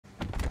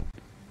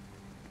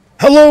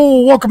Hello,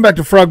 welcome back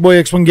to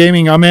Frogboy X1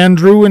 Gaming. I'm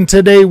Andrew, and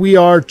today we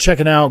are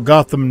checking out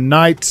Gotham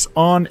Knights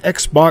on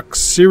Xbox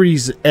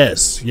Series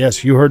S.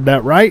 Yes, you heard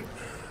that right.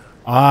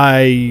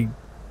 I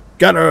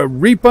got a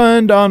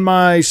refund on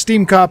my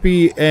Steam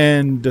copy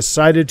and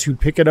decided to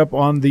pick it up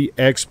on the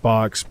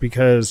Xbox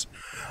because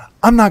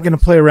I'm not going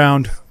to play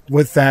around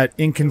with that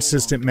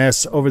inconsistent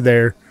mess over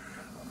there.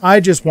 I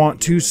just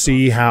want to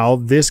see how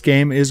this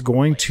game is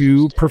going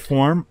to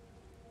perform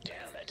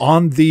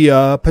on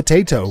the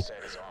potato.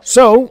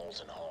 So,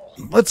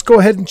 let's go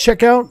ahead and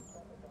check out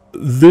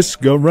this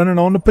go running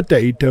on the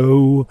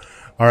potato.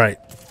 Alright,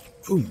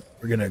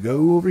 we're going to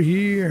go over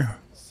here.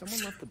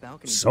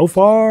 So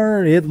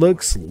far, it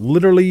looks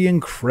literally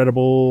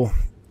incredible.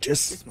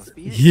 Just,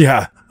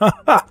 yeah.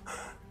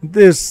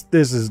 This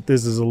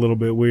is a little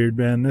bit weird,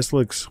 man. This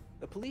looks...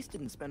 The police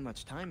didn't spend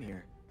much time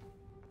here.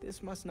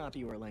 This must not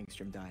be where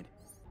Langstrom died.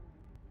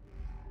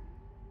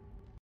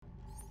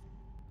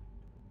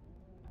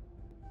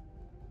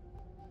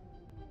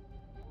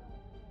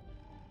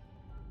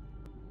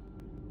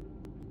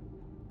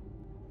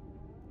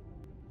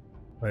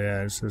 Oh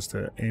yeah, it's just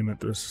to aim at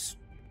this.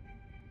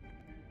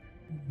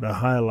 The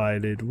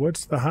highlighted.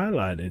 What's the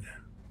highlighted?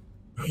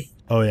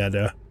 Oh yeah,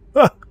 duh.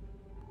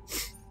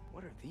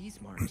 What are these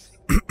marks?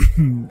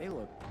 They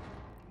look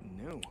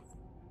new.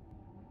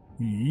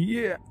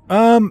 Yeah.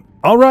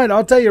 Alright,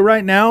 I'll tell you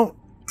right now.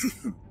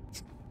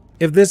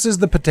 If this is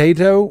the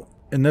potato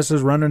and this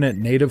is running at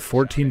native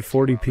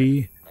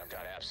 1440p.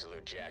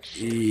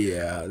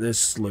 Yeah,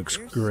 this looks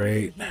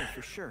great.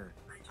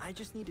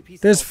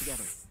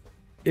 This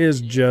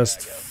is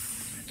just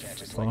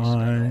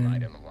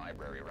fine.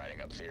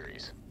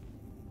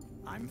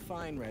 I'm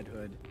fine, Red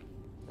Hood.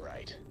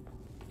 Right.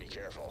 Be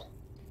careful.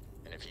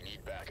 And if you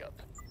need backup,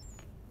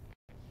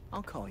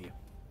 I'll call you.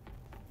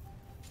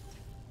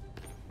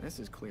 This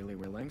is clearly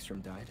where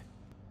Langstrom died.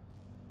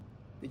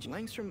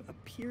 Langstrom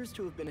appears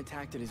to have been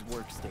attacked at his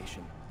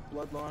workstation.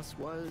 Blood loss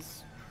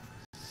was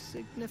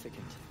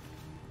significant.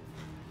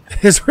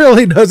 This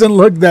really doesn't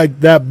look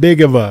that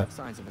big of a...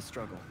 Signs of a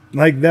struggle.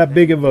 Like that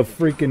big of a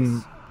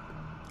freaking...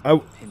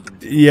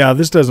 yeah,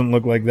 this doesn't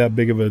look like that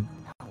big of a...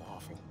 How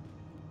awful.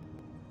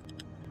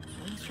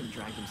 Langstrom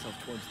dragged himself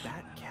towards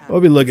that cabin.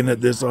 I'll be looking at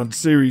this on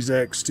Series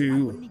X Why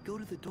too. wouldn't he go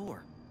to the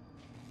door?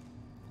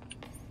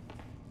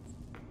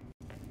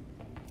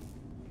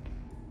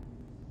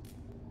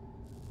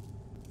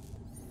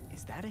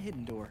 Is that a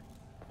hidden door?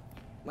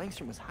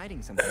 Langstrom was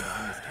hiding something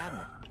behind this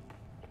cabinet.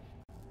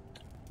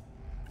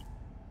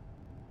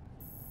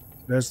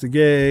 That's the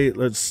gate.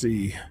 Let's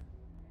see.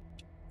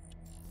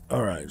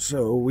 Alright,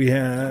 so we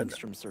had...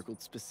 Langstrom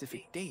circled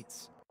specific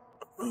dates.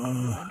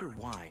 I wonder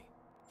why.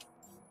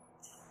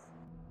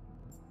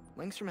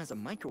 Langstrom has a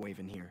microwave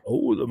in here.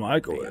 Oh, the I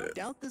microwave.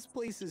 doubt this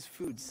place is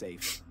food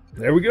safe.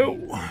 There we go.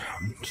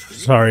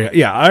 Sorry.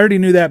 Yeah, I already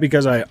knew that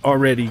because I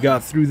already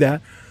got through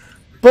that.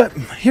 But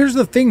here's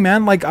the thing,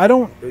 man. Like, I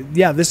don't...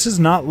 Yeah, this is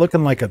not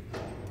looking like a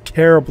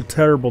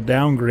terrible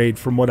downgrade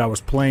from what I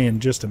was playing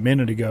just a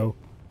minute ago.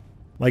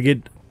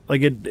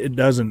 It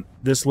doesn't.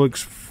 This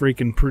looks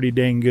freaking pretty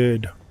dang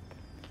good.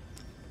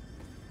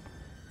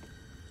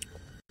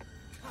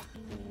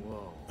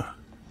 Whoa.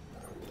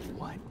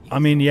 What? I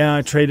mean, yeah,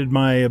 I traded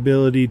my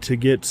ability to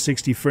get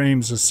 60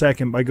 frames a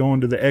second by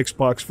going to the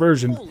Xbox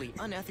version. Holy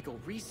unethical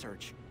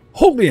research.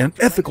 Holy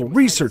unethical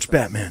research,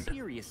 Batman.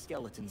 Serious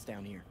skeletons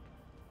down here.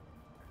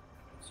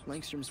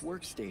 Langstrom's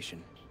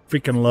workstation.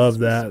 Freaking love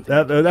that.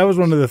 That was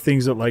one of the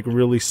things that like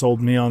really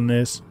sold me on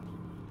this.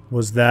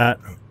 Was that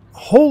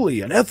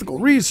holy unethical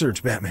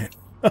research, Batman.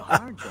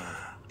 Hard drive.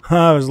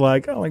 I was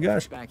like, oh my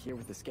gosh. Back here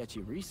with the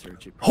sketchy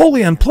research.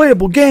 Holy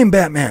unplayable game,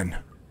 Batman.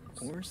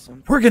 Or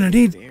something We're gonna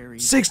need very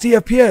 60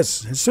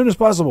 FPS as soon as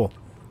possible.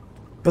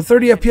 But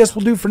 30 FPS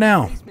will do for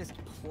now. He's missed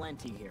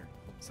plenty here.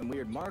 Some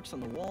weird marks on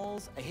the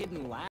walls, a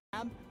hidden lab.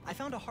 I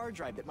found a hard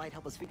drive that might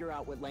help us figure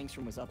out what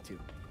Langstrom was up to.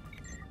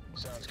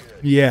 sounds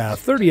good. Yeah,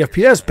 30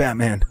 FPS,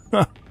 Batman.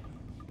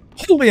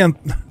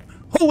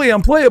 Holy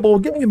unplayable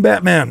game,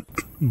 Batman.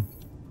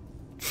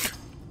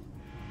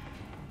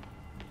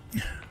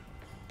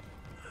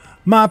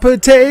 My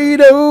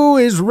potato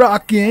is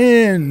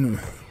rocking.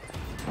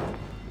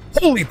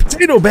 Holy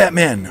potato,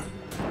 Batman.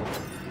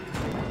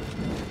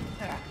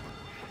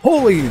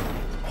 Holy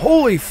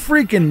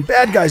freaking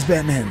bad guys,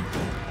 Batman.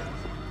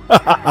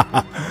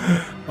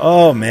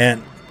 Oh,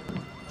 man.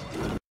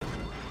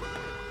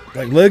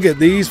 Like, look at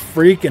these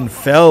freaking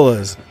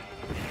fellas.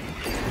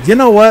 You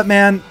know what,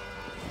 man?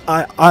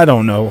 I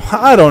don't know.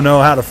 I don't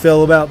know how to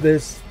feel about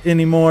this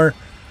anymore.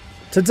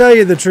 To tell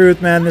you the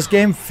truth, man, this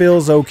game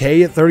feels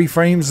okay at 30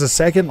 frames a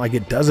second. Like,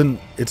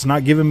 it's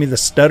not giving me the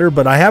stutter,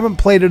 but I haven't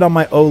played it on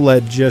my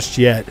OLED just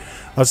yet.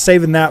 I was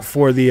saving that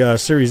for the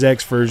Series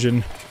X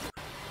version.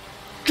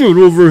 Get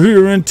over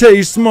here and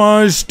taste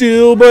my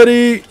steel,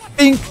 buddy.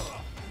 Bink.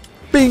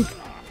 Bink.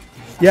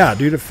 Yeah,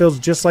 dude, it feels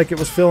just like it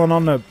was feeling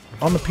on the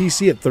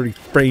PC at 30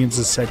 frames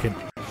a second.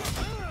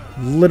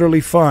 Literally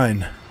fine.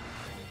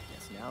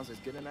 Guess now's as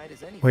good a night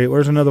as any. Wait,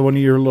 where's another one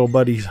of your little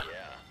buddies?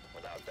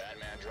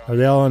 Are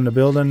they all in the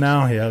building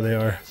now? Yeah, they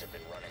are.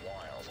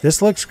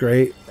 This looks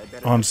great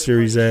on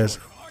Series S.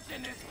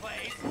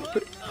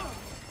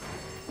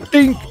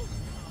 Ding!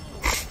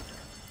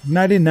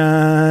 Nighty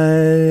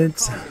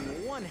nights.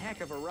 Causing one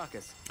heck of a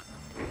ruckus.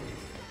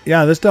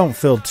 Yeah, this don't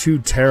feel too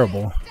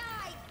terrible.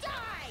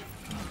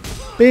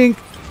 Bink,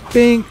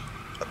 bink,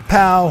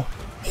 pow,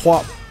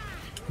 whop,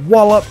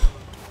 wallop,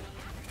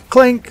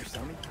 clink,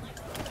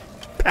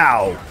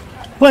 pow,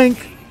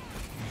 clink,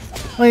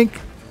 clink,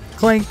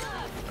 clink.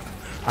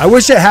 I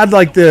wish it had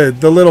like the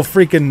little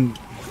freaking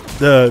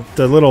the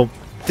little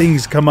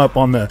things come up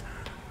on the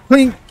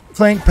clink,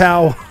 clank,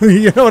 pow.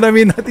 You know what I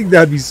mean? I think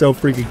that'd be so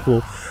freaking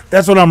cool.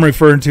 That's what I'm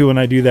referring to when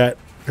I do that,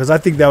 because I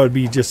think that would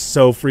be just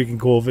so freaking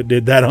cool if it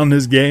did that on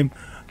this game.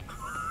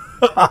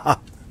 I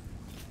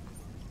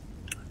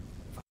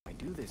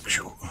do this.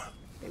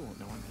 They won't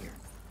know I'm here.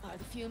 Are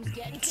the fumes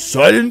getting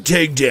Silent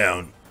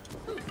takedown.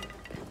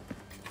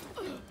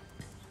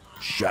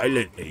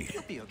 Silently.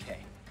 It'll be okay.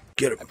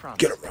 Get him, I promise.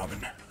 get him,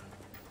 Robin.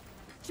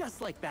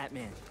 Just like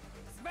Batman.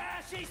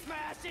 smashy,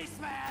 smashy,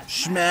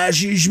 smash?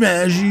 Smashy,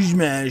 smashy,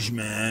 smash,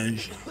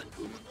 smash.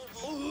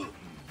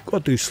 Go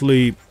to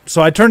sleep.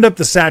 So I turned up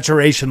the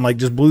saturation, like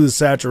just blew the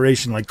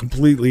saturation like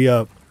completely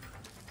up.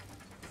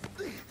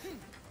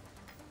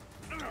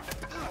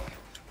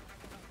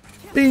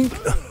 Bink.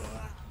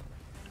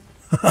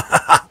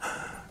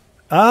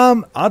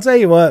 I'll tell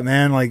you what,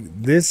 man, like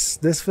this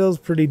feels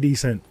pretty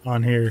decent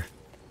on here.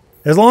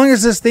 As long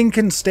as this thing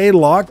can stay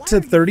locked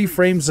to 30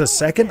 frames a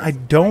second, I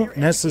don't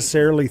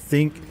necessarily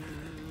think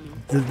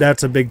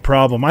that's a big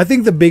problem. I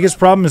think the biggest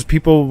problem is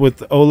people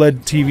with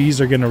OLED TVs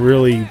are going to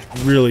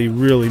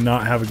really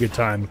not have a good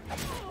time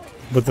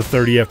with the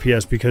 30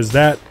 FPS, because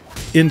that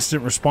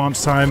instant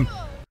response time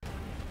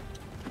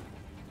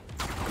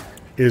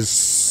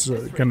is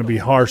going to be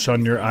harsh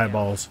on your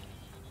eyeballs.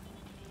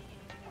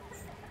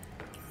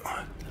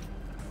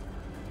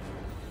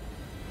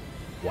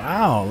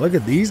 Wow, look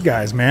at these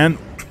guys, man.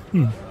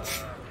 I'm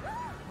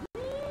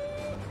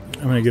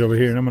going to get over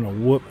here and I'm going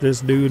to whoop this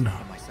dude.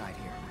 On my side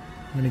here.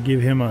 I'm going to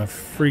give him a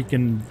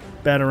freaking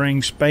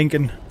batarang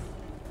spanking.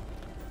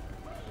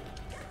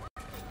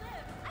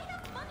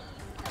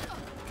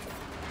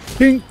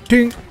 Tink,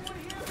 tink.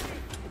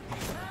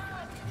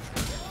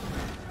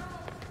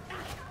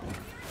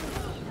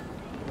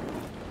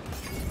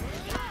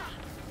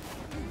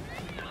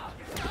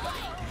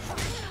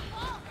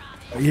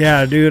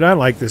 Yeah, dude, I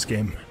like this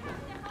game.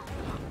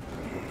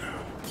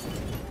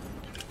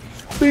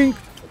 Bink,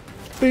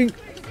 bink.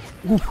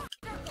 Ooh.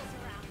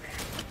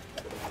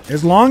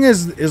 As long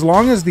as the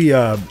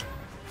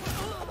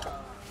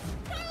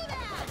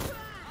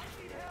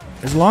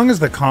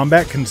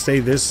combat can stay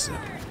this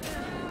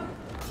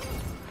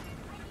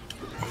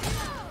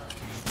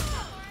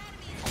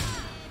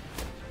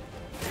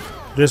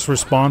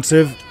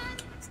responsive,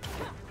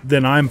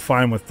 then I'm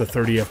fine with the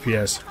 30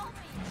 FPS,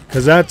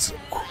 because that's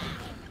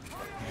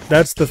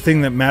the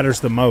thing that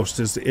matters the most.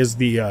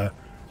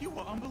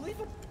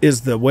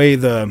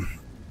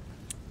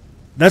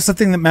 That's the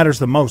thing that matters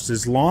the most.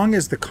 As long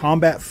as the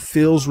combat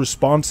feels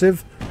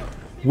responsive,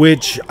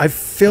 which I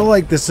feel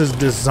like this is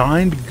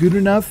designed good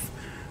enough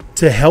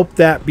to help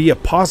that be a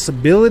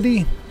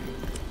possibility,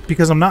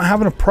 because I'm not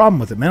having a problem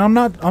with it, man.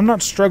 I'm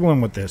not struggling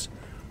with this.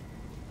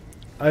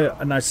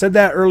 I said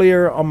that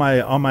earlier on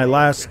my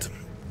last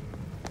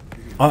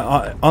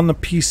on the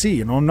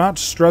PC, and I'm not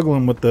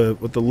struggling with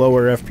the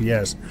lower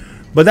FPS.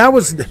 But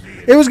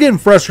it was getting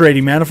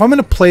frustrating, man. If I'm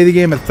going to play the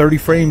game at 30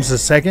 frames a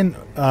second,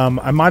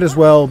 I might as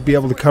well be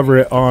able to cover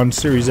it on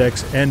Series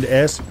X and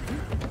S,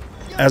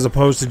 as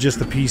opposed to just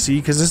the PC,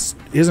 because this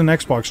is an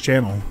Xbox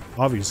channel,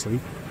 obviously.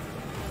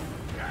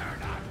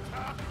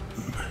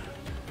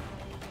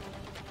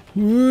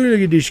 Ooh,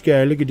 look at this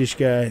guy, look at this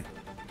guy.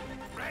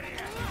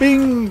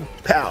 Bing,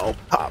 pow,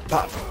 pop,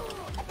 pop,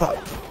 pop.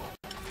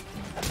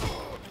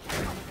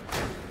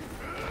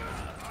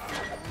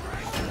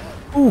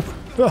 Ooh,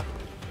 ah.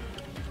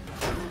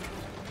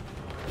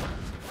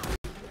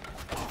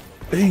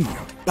 Bing,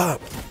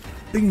 bop,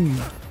 bing,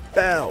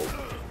 bow,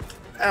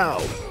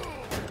 ow.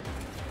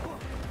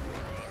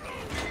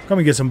 Come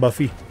and get some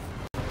Buffy.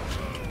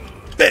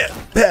 Bam,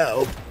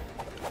 pow.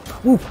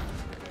 Woo.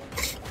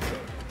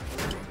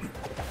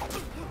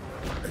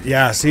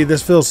 Yeah, see,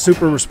 this feels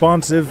super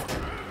responsive.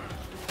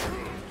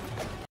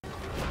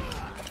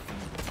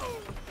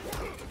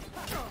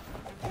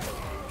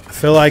 I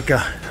feel like,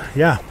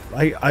 yeah,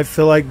 I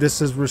feel like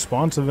this is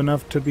responsive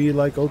enough to be,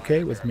 like,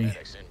 okay with me.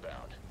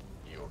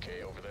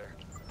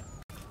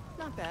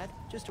 Not bad.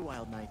 Just a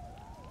wild night.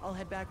 I'll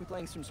head back with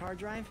Langstrom's hard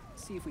drive,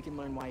 see if we can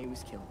learn why he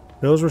was killed.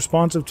 Feels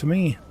responsive to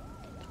me.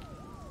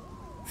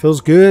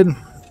 Feels good.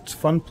 It's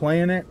fun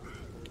playing it.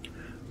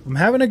 I'm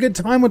having a good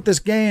time with this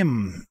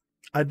game.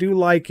 I do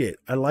like it.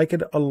 I like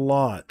it a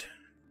lot.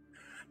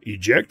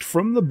 Eject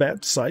from the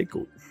bat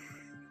cycle.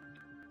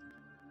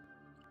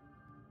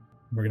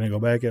 We're going to go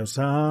back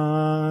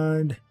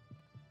outside.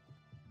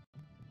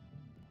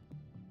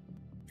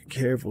 Be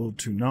careful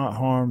to not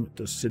harm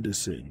the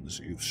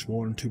citizens you've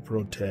sworn to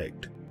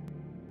protect.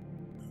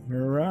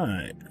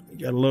 Alright.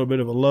 Got a little bit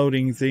of a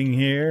loading thing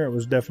here. It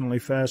was definitely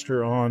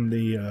faster on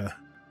the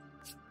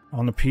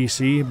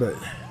PC, but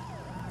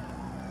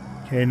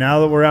okay, now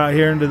that we're out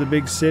here into the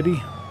big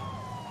city.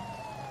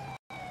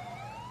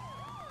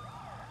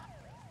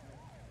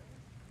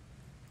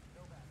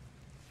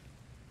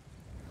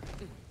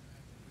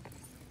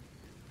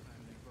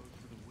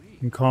 You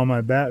can call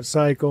my bat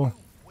cycle.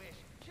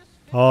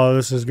 Oh,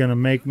 this is gonna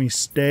make me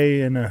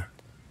stay in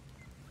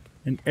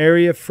an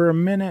area for a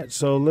minute,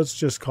 so let's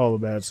just call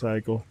the bat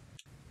cycle.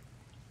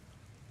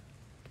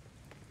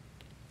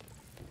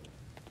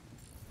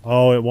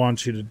 Oh, it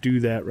wants you to do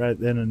that right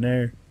then and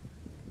there.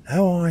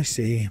 Oh, I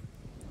see.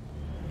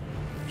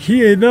 Yeah,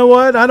 you know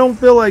what? I don't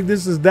feel like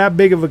this is that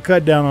big of a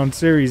cut down on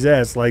Series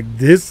S. Like,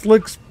 this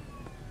looks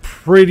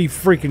pretty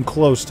freaking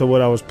close to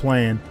what I was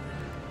playing.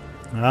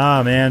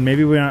 Ah, man,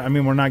 maybe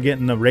we're not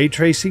getting the ray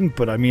tracing,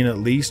 but I mean, at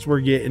least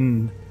we're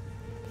getting...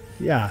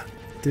 Yeah,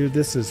 dude,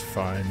 this is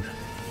fine.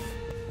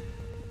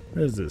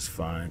 This is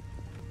fine.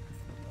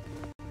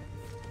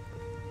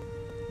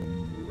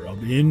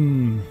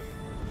 Robin.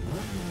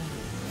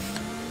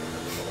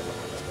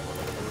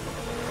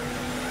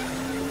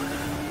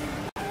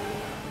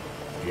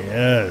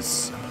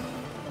 Yes.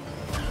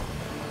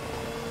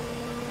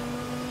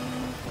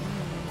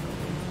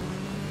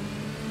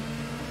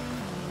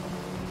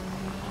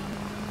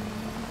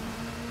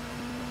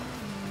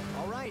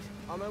 All right,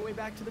 on my way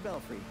back to the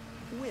Belfry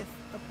with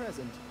a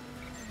present.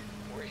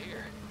 We're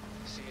here.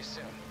 See you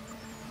soon.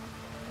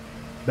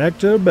 Back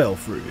to the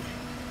Belfry.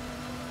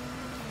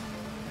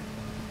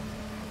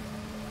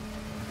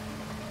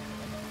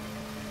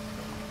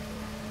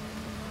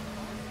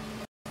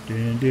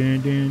 Dun,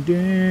 dun, dun,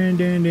 dun,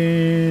 dun,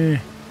 dun.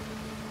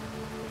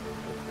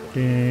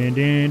 Dun,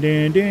 dun,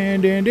 dun,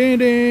 dun, dun, dun,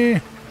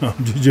 dun.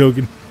 I'm just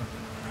joking.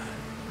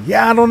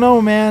 Yeah, I don't know,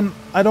 man.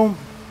 I don't...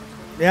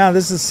 Yeah,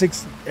 this is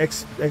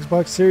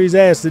Xbox Series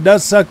S. It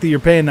does suck that you're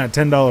paying that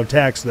 $10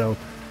 tax, though.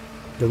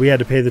 That we had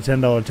to pay the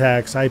 $10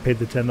 tax. I paid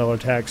the $10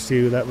 tax,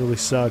 too. That really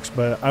sucks.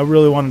 But I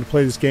really wanted to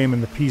play this game,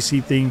 and the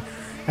PC thing...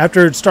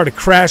 After it started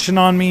crashing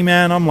on me,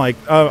 man, I'm like...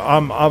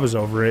 I was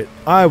over it.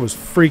 I was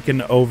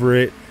freaking over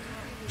it.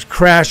 It was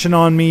crashing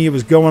on me. It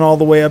was going all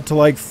the way up to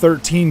like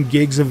 13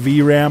 gigs of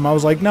VRAM. I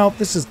was like, no,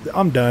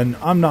 I'm done.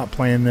 I'm not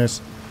playing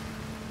this.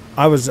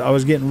 I was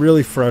getting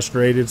really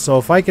frustrated. So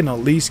if I can at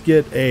least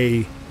get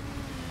a...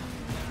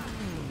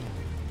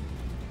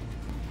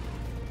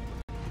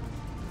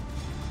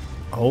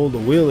 Hold the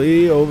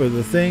wheelie over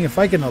the thing. If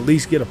I can at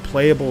least get a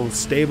playable,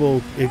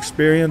 stable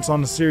experience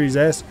on the Series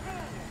S,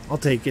 I'll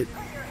take it.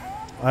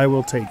 I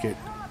will take it.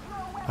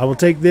 I will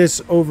take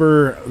this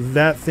over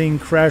that thing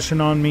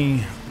crashing on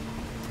me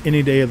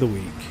any day of the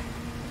week.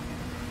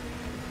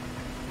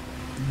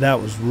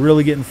 That was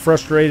really getting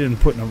frustrated and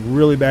putting a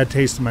really bad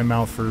taste in my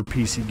mouth for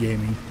PC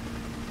gaming.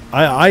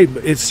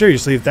 It's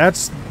seriously, if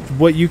that's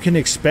what you can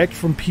expect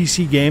from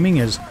PC gaming,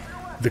 is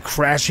the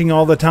crashing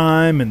all the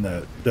time and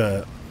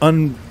the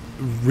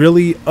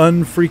really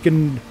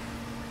unfreaking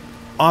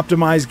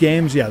optimized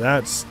games, yeah,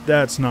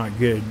 that's not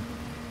good.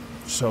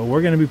 So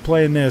we're going to be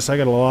playing this. I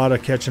got a lot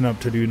of catching up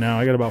to do now.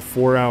 I got about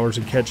 4 hours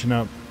of catching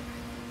up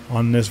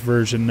on this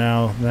version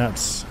now.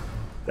 That's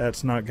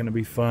not going to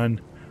be fun.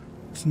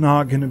 It's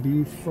not going to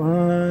be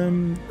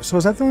fun. So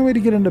is that the only way to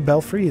get into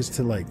Belfry, is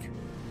to like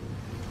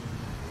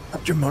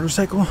up your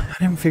motorcycle? I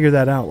didn't figure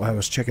that out while I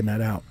was checking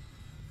that out.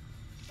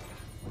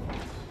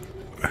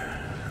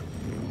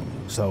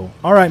 So,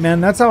 all right, man,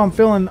 that's how I'm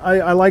feeling.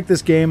 I like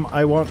this game.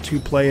 I want to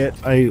play it.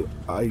 I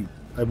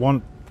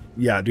want...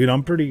 Yeah, dude,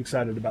 I'm pretty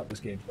excited about this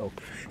game. So,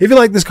 if you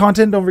like this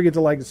content, don't forget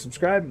to like and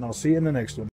subscribe, and I'll see you in the next one.